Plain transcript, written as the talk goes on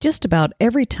Just about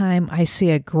every time I see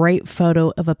a great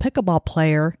photo of a pickleball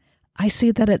player, I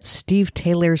see that it's Steve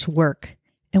Taylor's work.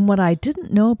 And what I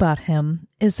didn't know about him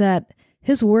is that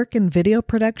his work in video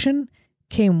production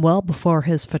came well before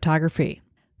his photography.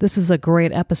 This is a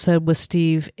great episode with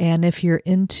Steve, and if you're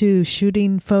into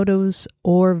shooting photos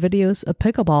or videos of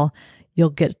pickleball,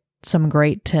 you'll get some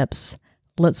great tips.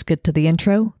 Let's get to the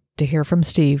intro to hear from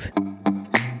Steve.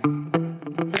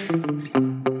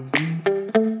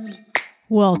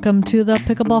 Welcome to the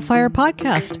Pickleball Fire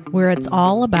Podcast, where it's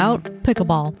all about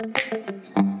pickleball.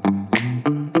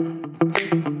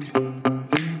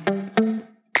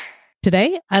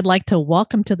 Today, I'd like to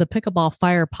welcome to the Pickleball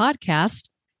Fire Podcast,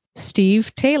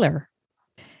 Steve Taylor.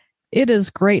 It is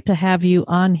great to have you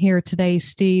on here today,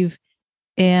 Steve.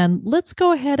 And let's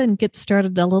go ahead and get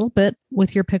started a little bit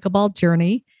with your pickleball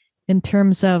journey in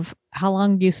terms of how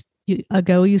long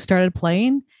ago you started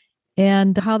playing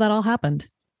and how that all happened.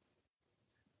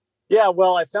 Yeah,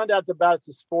 well, I found out about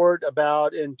the sport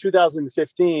about in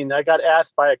 2015. I got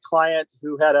asked by a client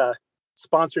who had a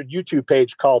sponsored YouTube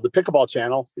page called the Pickleball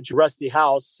Channel, which is Rusty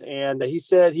House. And he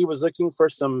said he was looking for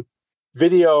some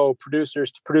video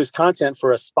producers to produce content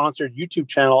for a sponsored YouTube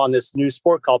channel on this new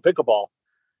sport called pickleball.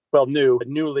 Well,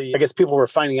 newly, I guess people were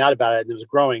finding out about it and it was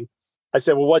growing. I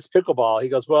said, well, what's pickleball? He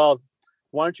goes, well,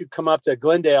 why don't you come up to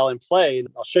Glendale and play? And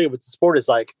I'll show you what the sport is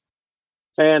like.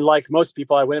 And like most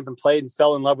people, I went up and played and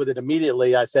fell in love with it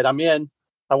immediately. I said, I'm in.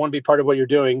 I want to be part of what you're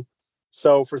doing.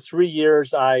 So for 3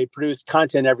 years, I produced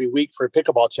content every week for a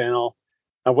pickleball channel,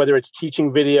 whether it's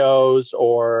teaching videos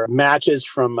or matches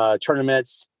from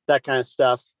tournaments, that kind of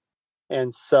stuff.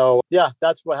 And so, yeah,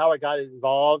 that's how I got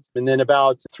involved. And then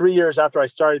about 3 years after I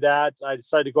started that, I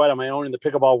decided to go out on my own in the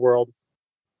pickleball world.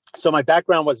 So my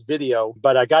background was video,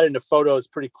 but I got into photos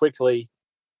pretty quickly.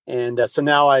 And so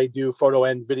now I do photo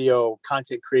and video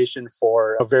content creation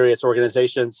for various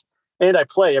organizations. And I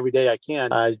play every day I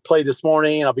can. I played this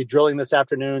morning. I'll be drilling this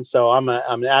afternoon. So I'm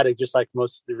an addict, just like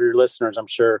most of your listeners, I'm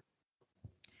sure.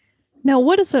 Now,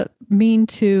 what does it mean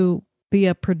to be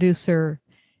a producer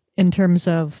in terms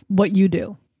of what you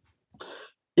do?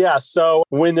 Yeah. So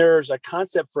when there's a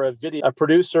concept for a video, a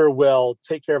producer will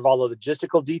take care of all the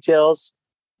logistical details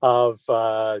of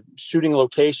shooting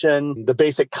location, the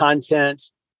basic content,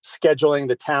 scheduling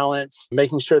the talent,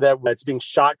 making sure that it's being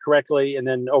shot correctly, and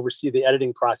then oversee the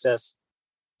editing process.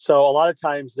 So a lot of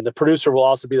times the producer will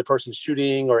also be the person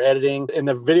shooting or editing. In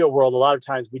the video world, a lot of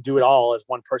times we do it all as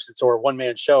one person. So we're a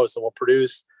one-man show. So we'll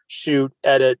produce, shoot,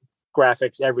 edit,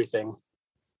 graphics, everything.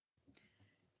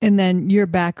 And then your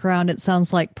background, it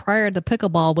sounds like prior to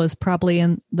pickleball was probably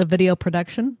in the video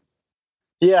production?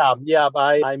 Yeah.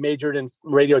 I majored in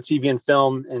radio, TV, and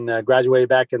film and graduated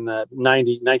back in the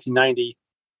 1990.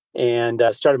 And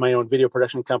started my own video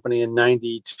production company in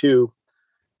 92.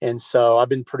 And so I've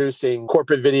been producing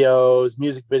corporate videos,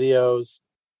 music videos,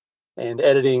 and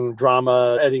editing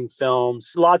drama, editing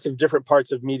films, lots of different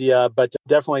parts of media, but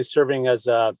definitely serving as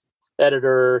a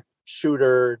editor,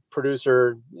 shooter,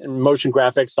 producer, and motion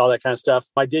graphics, all that kind of stuff.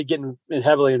 I did get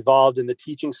heavily involved in the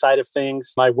teaching side of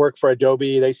things. I work for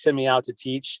Adobe. They send me out to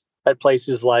teach at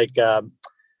places like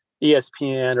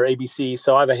ESPN or ABC.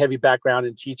 So I have a heavy background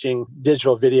in teaching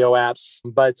digital video apps.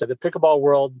 But the pickleball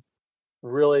world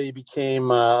really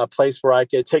became a place where I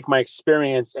could take my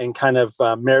experience and kind of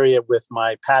marry it with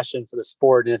my passion for the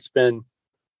sport. And it's been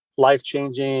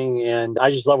life-changing. And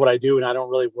I just love what I do. And I don't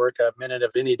really work a minute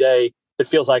of any day. It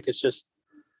feels like it's just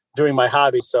doing my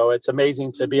hobby. So it's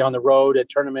amazing to be on the road at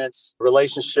tournaments,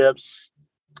 relationships,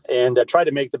 and try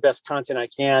to make the best content I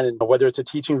can. And whether it's a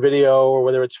teaching video or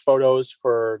whether it's photos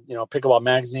for, Pickleball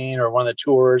Magazine or one of the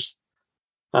tours,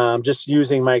 just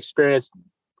using my experience.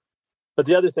 But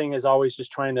the other thing is always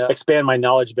just trying to expand my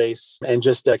knowledge base and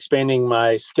just expanding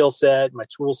my skill set, my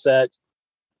tool set,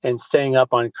 and staying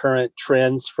up on current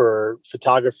trends for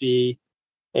photography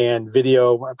and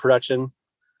video production.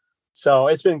 So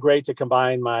it's been great to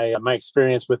combine my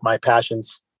experience with my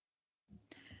passions.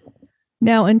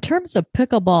 Now, in terms of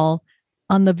pickleball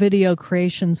on the video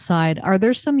creation side, are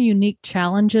there some unique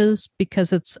challenges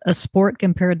because it's a sport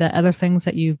compared to other things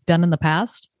that you've done in the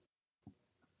past?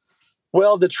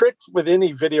 Well, the trick with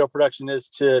any video production is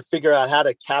to figure out how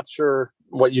to capture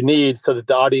what you need so that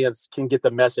the audience can get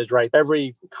the message, right?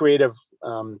 Every creative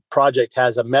project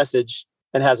has a message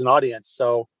and has an audience.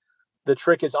 So the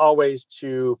trick is always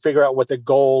to figure out what the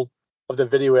goal of the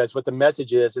video is, what the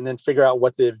message is, and then figure out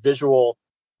what the visual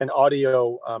and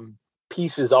audio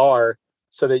pieces are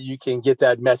so that you can get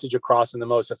that message across in the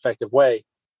most effective way.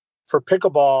 For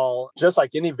pickleball, just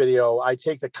like any video, I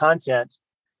take the content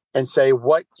and say,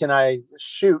 what can I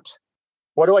shoot?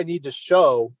 What do I need to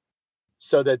show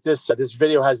so that this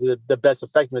video has the best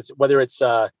effectiveness, whether it's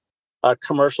a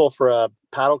commercial for a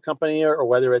paddle company or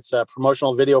whether it's a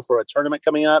promotional video for a tournament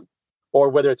coming up or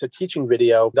whether it's a teaching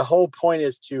video. The whole point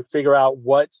is to figure out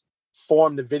what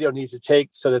form the video needs to take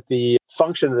so that the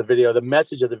function of the video, the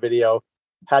message of the video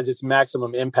has its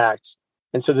maximum impact.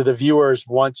 And so that the viewers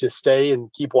want to stay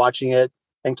and keep watching it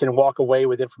and can walk away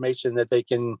with information that they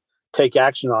can take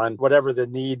action on, whatever the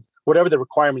need, whatever the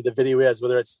requirement of the video is,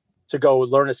 whether it's to go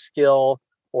learn a skill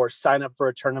or sign up for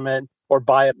a tournament or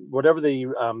buy it, whatever the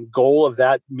goal of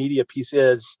that media piece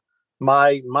is.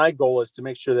 My goal is to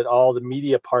make sure that all the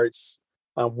media parts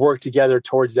work together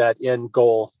towards that end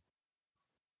goal.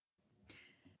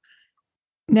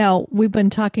 Now, we've been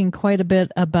talking quite a bit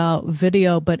about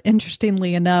video, but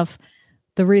interestingly enough,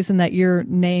 the reason that your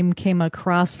name came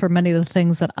across for many of the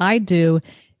things that I do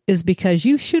is because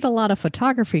you shoot a lot of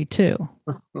photography too.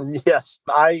 Yes.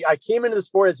 I came into the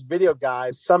sport as a video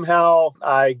guy. Somehow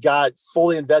I got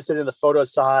fully invested in the photo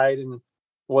side and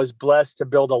was blessed to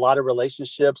build a lot of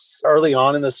relationships early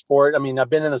on in the sport. I mean, I've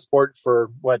been in the sport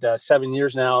for 7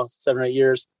 years now, 7 or 8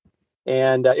 years.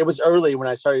 And it was early when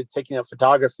I started taking up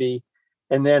photography.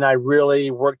 And then I really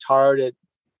worked hard at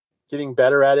getting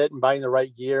better at it and buying the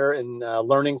right gear and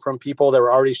learning from people that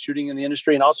were already shooting in the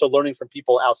industry and also learning from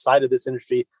people outside of this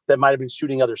industry that might have been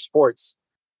shooting other sports.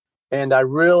 And I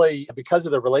really, because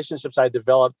of the relationships I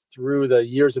developed through the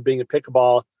years of being in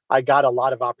pickleball, I got a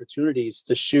lot of opportunities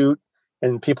to shoot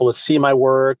and people to see my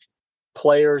work.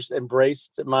 Players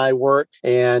embraced my work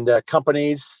and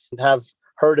companies have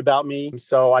heard about me.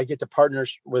 So I get to partner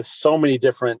with so many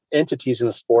different entities in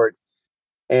the sport.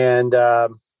 And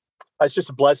it's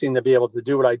just a blessing to be able to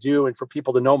do what I do and for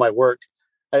people to know my work.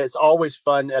 And it's always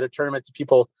fun at a tournament to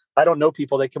people. I don't know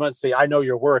people. They come out and say, I know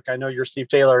your work. I know you're Steve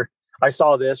Taylor. I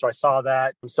saw this or I saw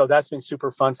that. So that's been super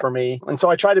fun for me. And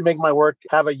so I try to make my work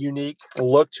have a unique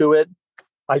look to it.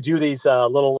 I do these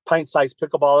little pint-sized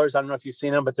pickleballers. I don't know if you've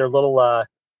seen them, but they're little,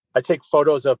 I take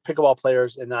photos of pickleball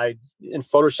players and I, in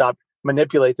Photoshop,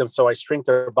 manipulate them. So I shrink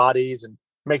their bodies and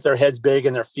make their heads big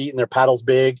and their feet and their paddles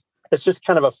big. It's just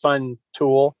kind of a fun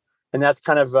tool. And that's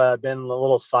kind of been a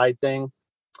little side thing.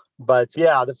 But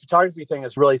yeah, the photography thing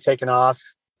has really taken off.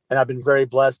 And I've been very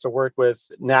blessed to work with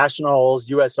Nationals,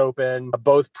 US Open,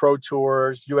 both Pro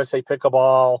Tours, USA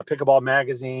Pickleball, Pickleball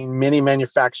Magazine, many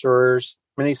manufacturers,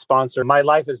 many sponsors. My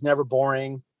life is never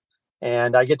boring.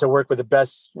 And I get to work with the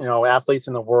best, athletes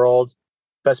in the world,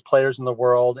 best players in the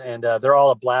world. And they're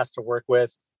all a blast to work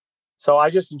with. So I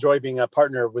just enjoy being a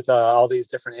partner with all these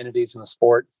different entities in the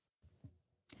sport.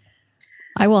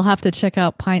 I will have to check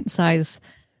out Pint Size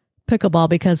Pickleball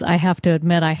because I have to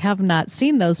admit I have not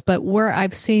seen those, but where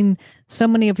I've seen so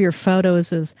many of your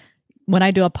photos is when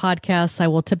I do a podcast, I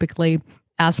will typically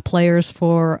ask players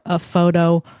for a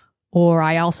photo, or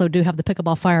I also do have the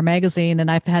Pickleball Fire magazine,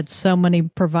 and I've had so many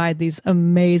provide these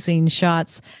amazing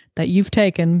shots that you've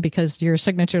taken because your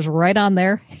signature's right on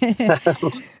there.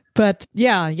 But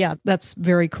yeah, that's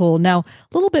very cool. Now,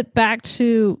 a little bit back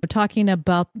to talking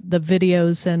about the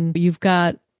videos, and you've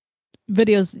got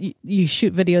videos, you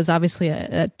shoot videos obviously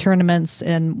at tournaments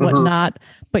and whatnot,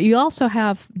 but you also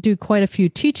do quite a few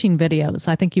teaching videos.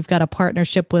 I think you've got a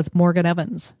partnership with Morgan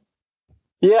Evans.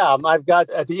 Yeah, I've got,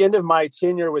 at the end of my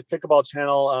tenure with Pickleball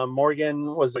Channel,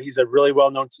 he's a really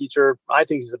well-known teacher. I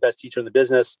think he's the best teacher in the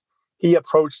business. He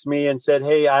approached me and said,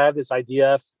 hey, I have this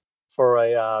idea for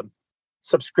a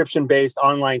subscription-based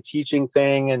online teaching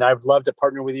thing, and I'd love to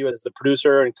partner with you as the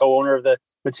producer and co-owner of the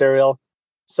material.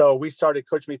 So we started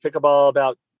Coach Me Pickleball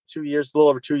about a little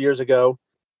over 2 years ago,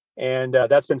 and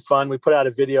that's been fun. We put out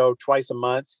a video twice a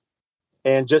month,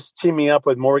 and just teaming up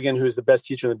with Morgan, who's the best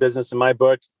teacher in the business in my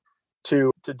book,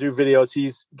 to do videos.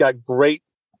 He's got great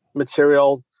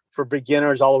material for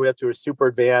beginners all the way up to a super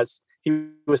advanced. He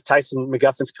was Tyson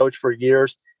McGuffin's coach for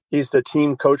years. He's the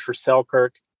team coach for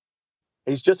Selkirk.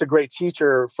 He's just a great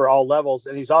teacher for all levels.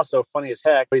 And he's also funny as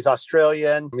heck. He's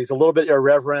Australian. He's a little bit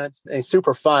irreverent and he's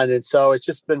super fun. And so it's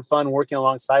just been fun working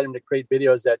alongside him to create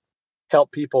videos that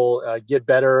help people get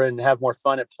better and have more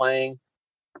fun at playing.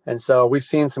 And so we've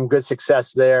seen some good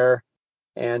success there.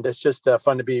 And it's just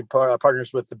fun to be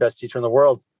partners with the best teacher in the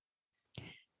world.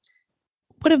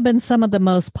 What have been some of the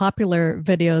most popular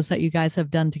videos that you guys have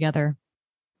done together?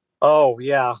 Oh,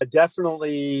 yeah,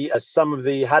 definitely some of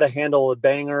the how to handle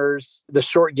bangers, the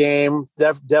short game,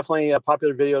 definitely a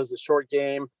popular video is the short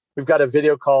game. We've got a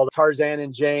video called Tarzan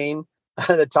and Jane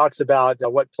that talks about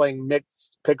what playing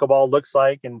mixed pickleball looks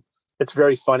like. And it's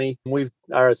very funny.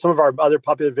 Some of our other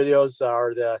popular videos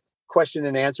are the question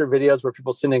and answer videos where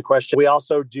people send in questions.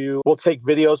 We'll take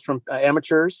videos from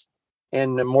amateurs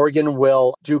and Morgan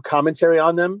will do commentary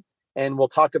on them. and we'll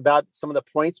talk about some of the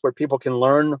points where people can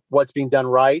learn what's being done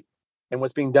right and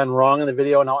what's being done wrong in the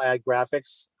video. And I'll add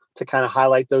graphics to kind of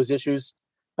highlight those issues,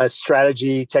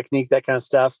 strategy, technique, that kind of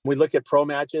stuff. We look at pro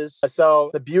matches. So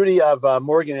the beauty of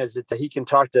Morgan is that he can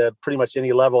talk to pretty much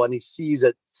any level, and he sees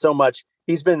it so much.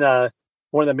 He's been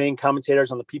one of the main commentators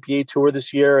on the PPA tour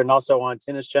this year and also on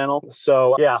Tennis Channel.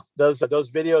 So yeah, those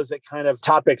videos, that kind of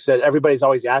topics that everybody's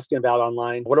always asking about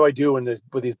online. What do I do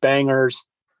with these bangers?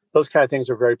 Those kind of things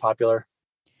are very popular.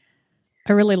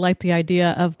 I really like the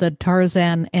idea of the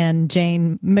Tarzan and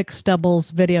Jane mixed doubles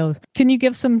video. Can you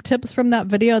give some tips from that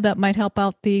video that might help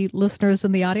out the listeners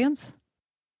in the audience?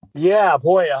 Yeah,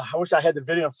 boy, I wish I had the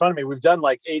video in front of me. We've done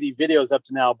like 80 videos up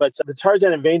to now, but the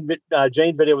Tarzan and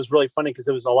Jane video was really funny because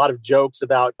there was a lot of jokes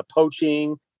about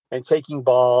poaching and taking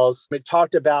balls. It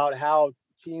talked about how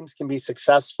teams can be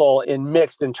successful in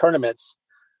mixed in tournaments.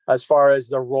 As far as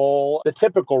the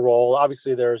typical role,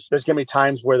 obviously there's going to be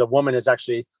times where the woman is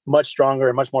actually much stronger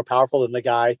and much more powerful than the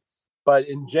guy. But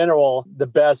in general, the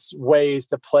best ways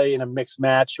to play in a mixed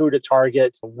match, who to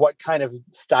target, what kind of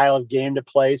style of game to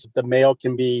play, so the male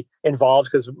can be involved,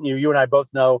 because you and I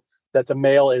both know that the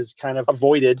male is kind of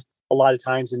avoided a lot of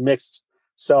times in mixed.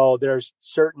 So there's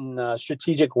certain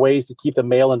strategic ways to keep the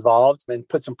male involved and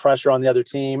put some pressure on the other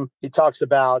team. He talks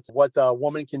about what the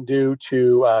woman can do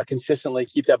to consistently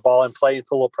keep that ball in play and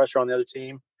put a little pressure on the other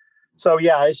team. So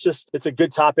yeah, it's a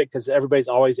good topic because everybody's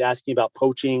always asking about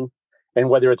poaching and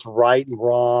whether it's right and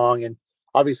wrong. And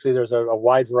obviously there's a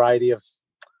wide variety of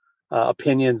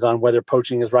opinions on whether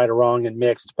poaching is right or wrong in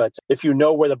mixed. But if you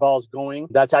know where the ball is going,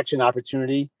 that's actually an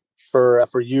opportunity for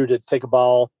you to take a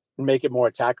ball and make it more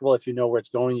attackable. If you know where it's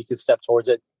going, you can step towards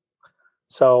it.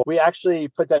 So we actually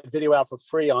put that video out for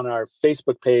free on our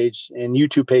Facebook page and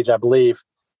YouTube page, I believe.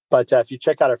 But if you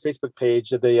check out our Facebook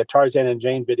page, the Tarzan and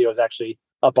Jane video is actually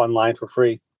up online for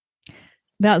free.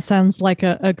 That sounds like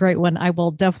a great one. I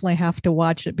will definitely have to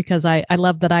watch it because I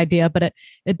love that idea. But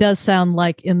it does sound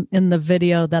like in the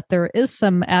video that there is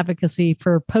some advocacy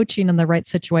for poaching in the right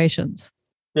situations.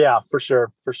 Yeah, for sure.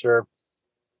 For sure.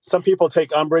 Some people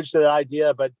take umbrage to that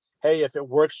idea, but hey, if it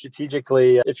works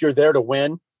strategically, if you're there to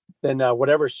win, then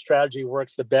whatever strategy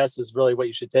works the best is really what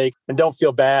you should take. And don't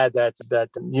feel bad that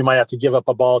you might have to give up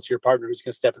a ball to your partner who's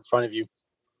going to step in front of you.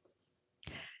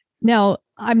 Now,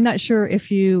 I'm not sure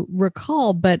if you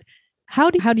recall, but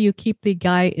how do you keep the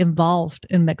guy involved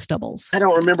in mixed doubles? I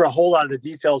don't remember a whole lot of the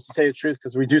details, to tell you the truth,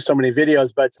 because we do so many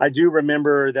videos, but I do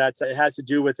remember that it has to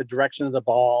do with the direction of the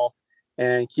ball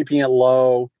and keeping it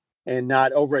low and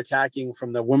not over attacking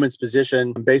from the woman's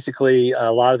position. Basically,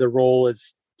 a lot of the role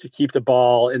is to keep the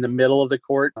ball in the middle of the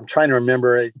court. I'm trying to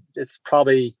remember. It's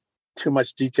probably too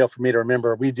much detail for me to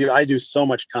remember. I do so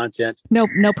much content. No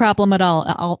problem at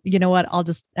all. You know what? I'll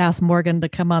just ask Morgan to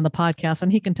come on the podcast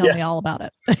and he can tell me all about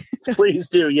it. Please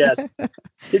do. Yes.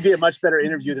 He'd be a much better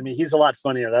interview than me. He's a lot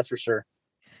funnier. That's for sure.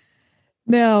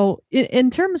 Now, in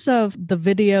terms of the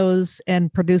videos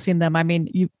and producing them, I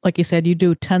mean, like you said, you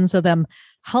do tons of them.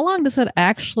 How long does it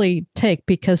actually take?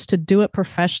 Because to do it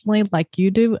professionally like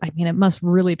you do, I mean, it must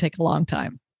really take a long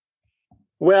time.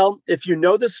 Well, if you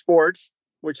know the sport,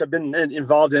 which I've been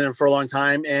involved in it for a long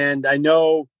time, and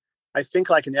I think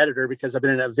like an editor because I've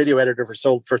been a video editor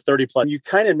for 30 plus, you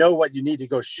kind of know what you need to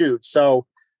go shoot. So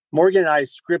Morgan and I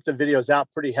script the videos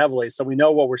out pretty heavily, so we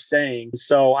know what we're saying.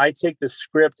 So I take the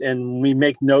script and we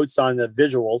make notes on the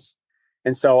visuals.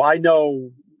 And so I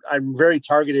know I'm very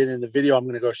targeted in the video I'm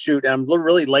going to go shoot. And I'm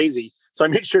really lazy. So I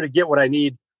make sure to get what I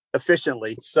need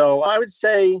efficiently. So I would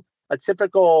say a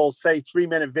typical, say,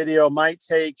 3-minute video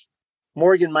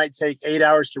Morgan might take 8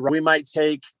 hours to run. We might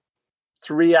take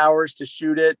 3 hours to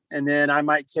shoot it. And then I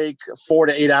might take 4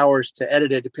 to 8 hours to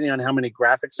edit it, depending on how many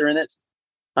graphics are in it.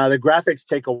 The graphics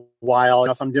take a while.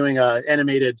 If I'm doing an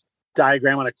animated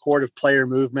diagram on a court of player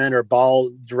movement or ball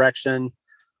direction,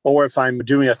 or if I'm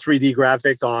doing a 3D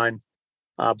graphic on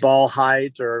ball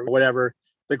height or whatever,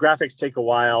 the graphics take a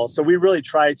while. So we really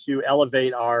try to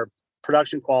elevate our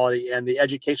production quality and the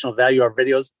educational value of our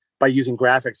videos by using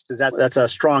graphics, because that's a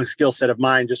strong skill set of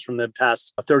mine just from the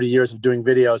past 30 years of doing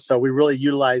videos. So we really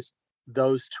utilize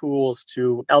those tools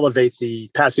to elevate the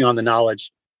passing on the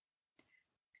knowledge.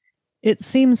 It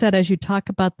seems that as you talk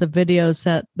about the videos,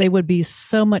 that they would be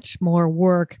so much more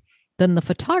work than the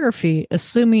photography,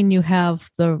 assuming you have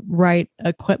the right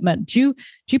equipment. Do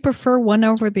you prefer one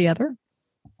over the other?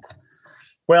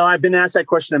 Well, I've been asked that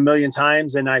question a million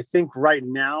times, and I think right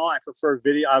now I prefer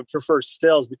video. I prefer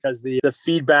stills because the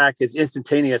feedback is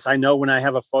instantaneous. I know when I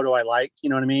have a photo I like, you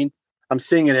know what I mean? I'm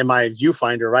seeing it in my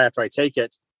viewfinder right after I take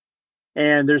it.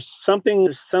 And there's something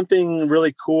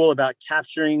really cool about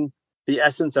capturing the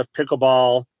essence of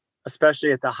pickleball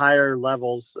especially at the higher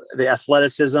levels, the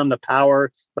athleticism, the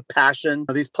power, the passion.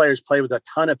 These players play with a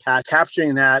ton of passion.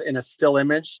 Capturing that in a still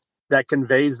image that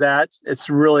conveys that, it's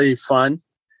really fun.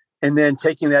 And then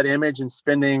taking that image and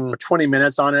spending 20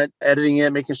 minutes on it, editing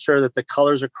it, making sure that the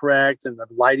colors are correct and the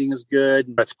lighting is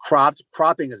good. It's cropped.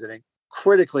 Cropping is a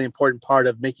critically important part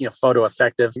of making a photo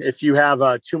effective. If you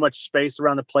have too much space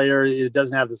around the player, it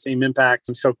doesn't have the same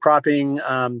impact. So cropping,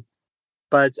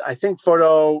 but I think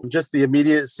photo, just the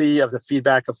immediacy of the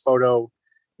feedback of photo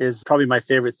is probably my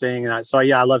favorite thing. And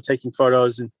I love taking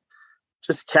photos and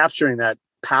just capturing that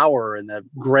power and the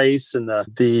grace and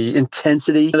the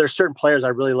intensity. There's certain players I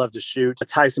really love to shoot.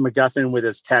 Tyson McGuffin with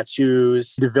his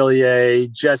tattoos,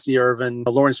 DeVilliers, Jesse Irvin,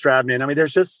 Lauren Stradman. I mean,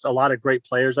 there's just a lot of great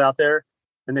players out there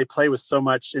and they play with so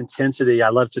much intensity. I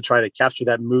love to try to capture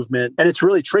that movement. And it's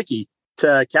really tricky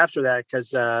to capture that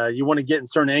because you want to get in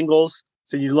certain angles.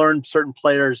 So you learn certain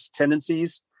players'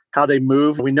 tendencies, how they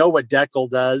move. We know what Deckel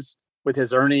does with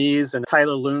his ernies and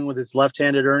Tyler Loon with his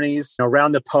left-handed ernies.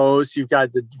 Around the post, you've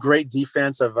got the great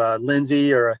defense of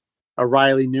Lindsay or a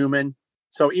Riley Newman.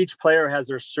 So each player has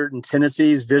their certain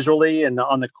tendencies visually and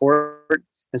on the court.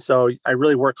 And so I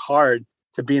really work hard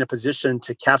to be in a position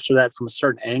to capture that from a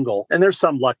certain angle. And there's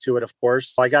some luck to it, of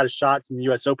course. I got a shot from the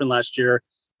U.S. Open last year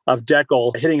of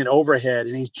Deckel hitting an overhead,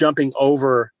 and he's jumping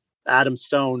over Adam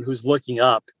Stone, who's looking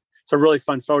up. It's a really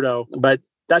fun photo, but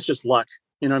that's just luck.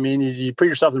 You know what I mean? You put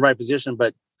yourself in the right position,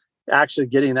 but actually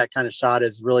getting that kind of shot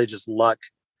is really just luck.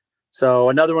 So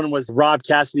another one was Rob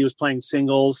Cassidy was playing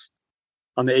singles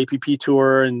on the APP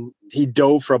tour, and he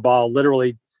dove for a ball.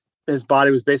 Literally, his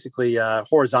body was basically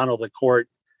horizontal to the court.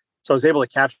 So I was able to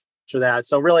capture that.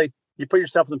 So really, you put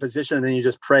yourself in the position, and then you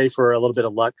just pray for a little bit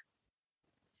of luck.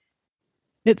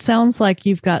 It sounds like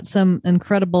you've got some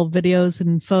incredible videos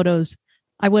and photos.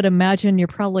 I would imagine you're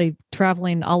probably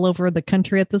traveling all over the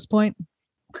country at this point.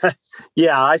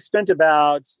 Yeah, I spent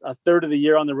about a third of the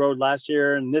year on the road last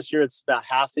year, and this year it's about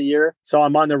half the year. So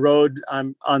I'm on the road.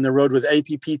 I'm on the road with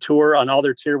APP Tour on all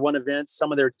their Tier 1 events,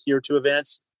 some of their Tier 2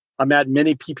 events. I'm at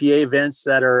many PPA events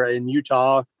that are in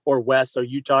Utah or West, so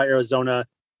Utah, Arizona,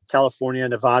 California,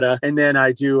 Nevada. And then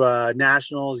I do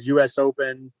Nationals, U.S.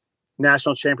 Open,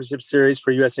 National Championship Series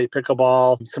for USA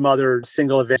Pickleball, some other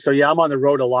single events. So yeah, I'm on the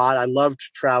road a lot. I love to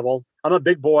travel. I'm a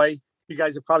big boy. You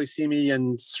guys have probably seen me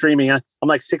in streaming. I'm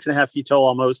like 6.5 feet tall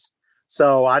almost.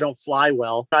 So I don't fly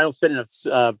well. I don't fit in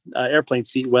an airplane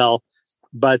seat well.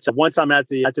 But once I'm at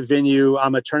the venue,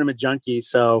 I'm a tournament junkie.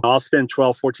 So I'll spend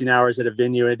 12, 14 hours at a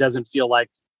venue. And it doesn't feel like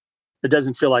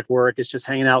work. It's just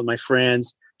hanging out with my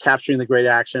friends, capturing the great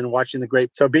action, watching the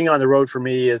great. So being on the road for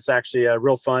me is actually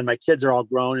real fun. My kids are all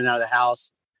grown and out of the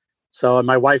house. So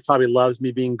my wife probably loves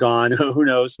me being gone. Who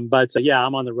knows? But yeah,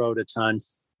 I'm on the road a ton.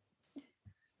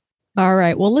 All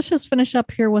right. Well, let's just finish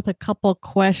up here with a couple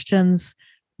questions.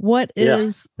 What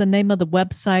is the name of the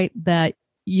website that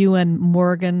you and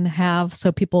Morgan have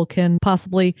so people can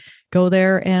possibly go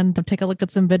there and take a look at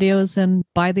some videos and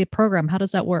buy the program? How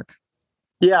does that work?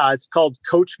 Yeah, it's called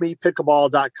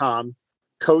coachmepickleball.com.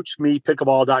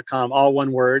 Coachmepickleball.com, all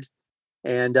one word.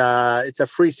 And it's a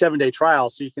free 7-day trial.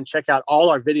 So you can check out all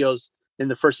our videos in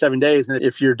the first 7 days. And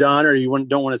if you're done or you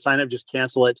don't want to sign up, just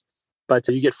cancel it. But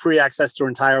you get free access to our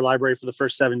entire library for the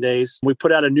first 7 days. We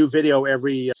put out a new video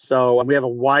so we have a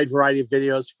wide variety of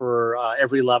videos for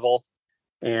every level.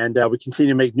 And we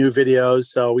continue to make new videos.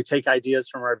 So we take ideas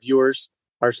from our viewers,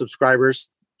 our subscribers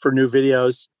for new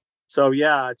videos. So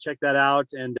yeah, check that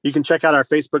out. And you can check out our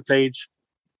Facebook page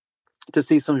to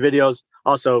see some videos.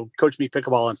 Also, Coach Me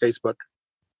Pickleball on Facebook.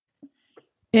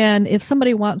 And if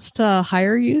somebody wants to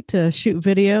hire you to shoot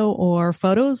video or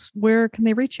photos, where can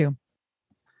they reach you?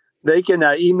 They can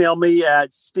email me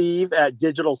at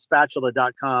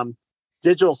steve@digitalspatula.com.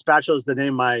 Digital Spatula is the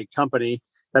name of my company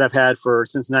that I've had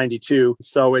since 92.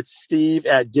 So it's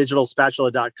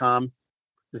steve@digitalspatula.com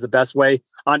is the best way.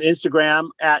 On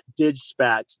Instagram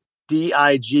 @digspat,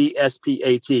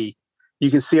 DIGSPAT.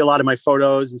 You can see a lot of my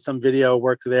photos and some video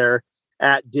work there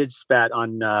 @digspat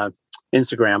on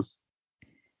Instagram.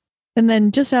 And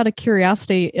then just out of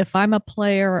curiosity, if I'm a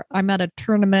player, I'm at a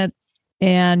tournament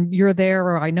and you're there,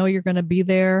 or I know you're going to be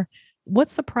there,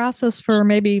 what's the process for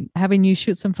maybe having you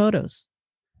shoot some photos?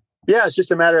 Yeah, it's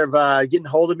just a matter of getting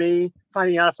hold of me,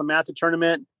 finding out if I'm at the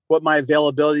tournament, what my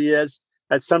availability is.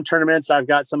 At some tournaments, I've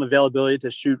got some availability to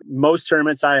shoot. Most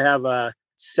tournaments, I have a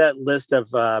set list of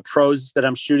pros that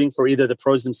I'm shooting for, either the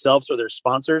pros themselves or their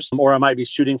sponsors, or I might be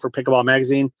shooting for Pickleball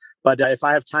Magazine. But if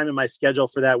I have time in my schedule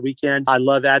for that weekend, I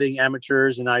love adding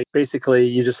amateurs. And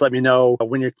you just let me know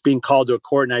when you're being called to a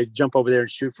court, and I jump over there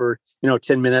and shoot for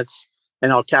 10 minutes,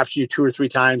 and I'll capture you 2 or 3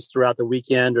 times throughout the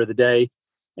weekend or the day.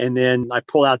 and then I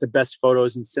pull out the best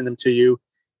photos and send them to you.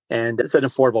 And it's an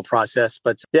affordable process.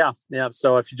 But yeah.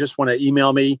 So if you just want to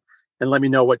email me and let me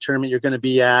know what tournament you're going to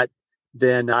be at,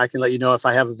 then I can let you know if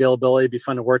I have availability. It'd be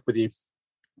fun to work with you.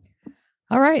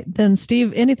 All right. Then,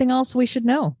 Steve, anything else we should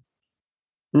know?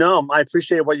 No, I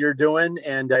appreciate what you're doing.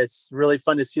 And it's really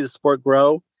fun to see the sport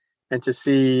grow and to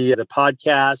see the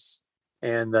podcasts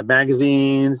and the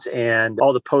magazines and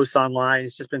all the posts online.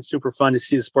 It's just been super fun to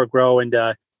see the sport grow. And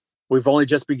we've only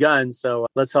just begun. So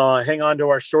let's all hang on to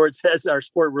our shorts as our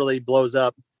sport really blows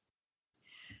up.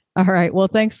 All right. Well,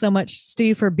 thanks so much,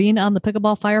 Steve, for being on the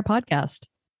Pickleball Fire podcast.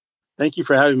 Thank you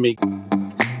for having me.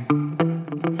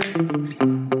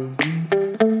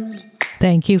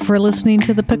 Thank you for listening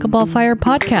to the Pickleball Fire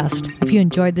podcast. If you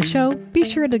enjoyed the show, be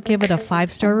sure to give it a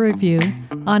 5-star review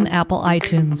on Apple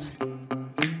iTunes.